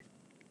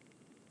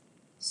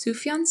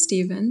Sufjan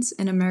Stevens,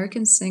 an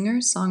American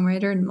singer,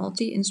 songwriter, and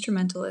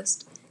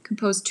multi-instrumentalist,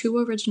 composed 2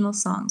 original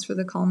songs for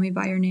the Call Me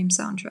By Your Name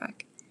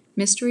soundtrack,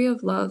 Mystery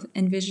of Love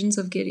and Visions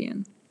of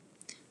Gideon.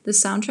 The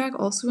soundtrack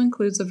also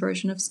includes a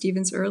version of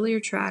Stevens' earlier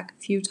track,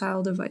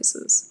 Futile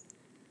Devices.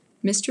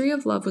 Mystery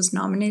of Love was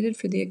nominated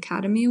for the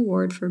Academy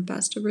Award for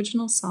Best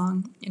Original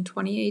Song in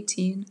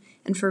 2018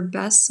 and for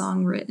Best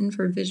Song Written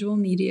for Visual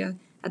Media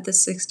at the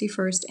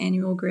 61st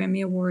Annual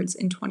Grammy Awards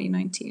in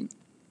 2019.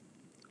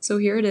 So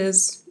here it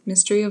is,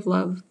 Mystery of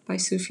Love by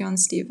Sufjan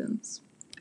Stevens.